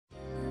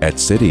At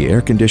City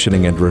Air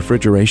Conditioning and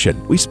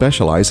Refrigeration, we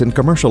specialize in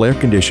commercial air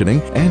conditioning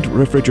and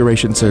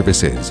refrigeration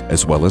services,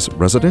 as well as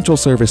residential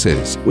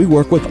services. We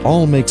work with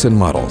all makes and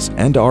models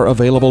and are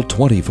available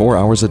 24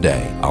 hours a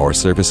day. Our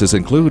services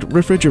include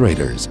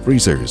refrigerators,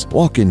 freezers,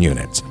 walk-in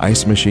units,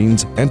 ice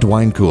machines, and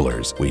wine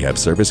coolers. We have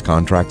service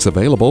contracts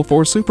available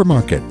for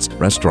supermarkets,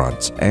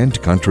 restaurants,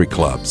 and country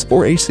clubs.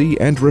 For AC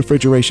and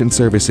refrigeration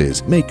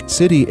services, make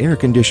City Air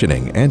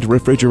Conditioning and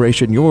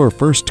Refrigeration your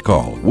first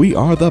call. We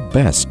are the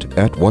best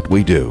at what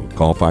we do.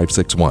 Call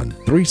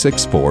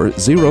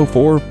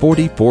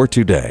 561-364-0444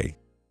 today.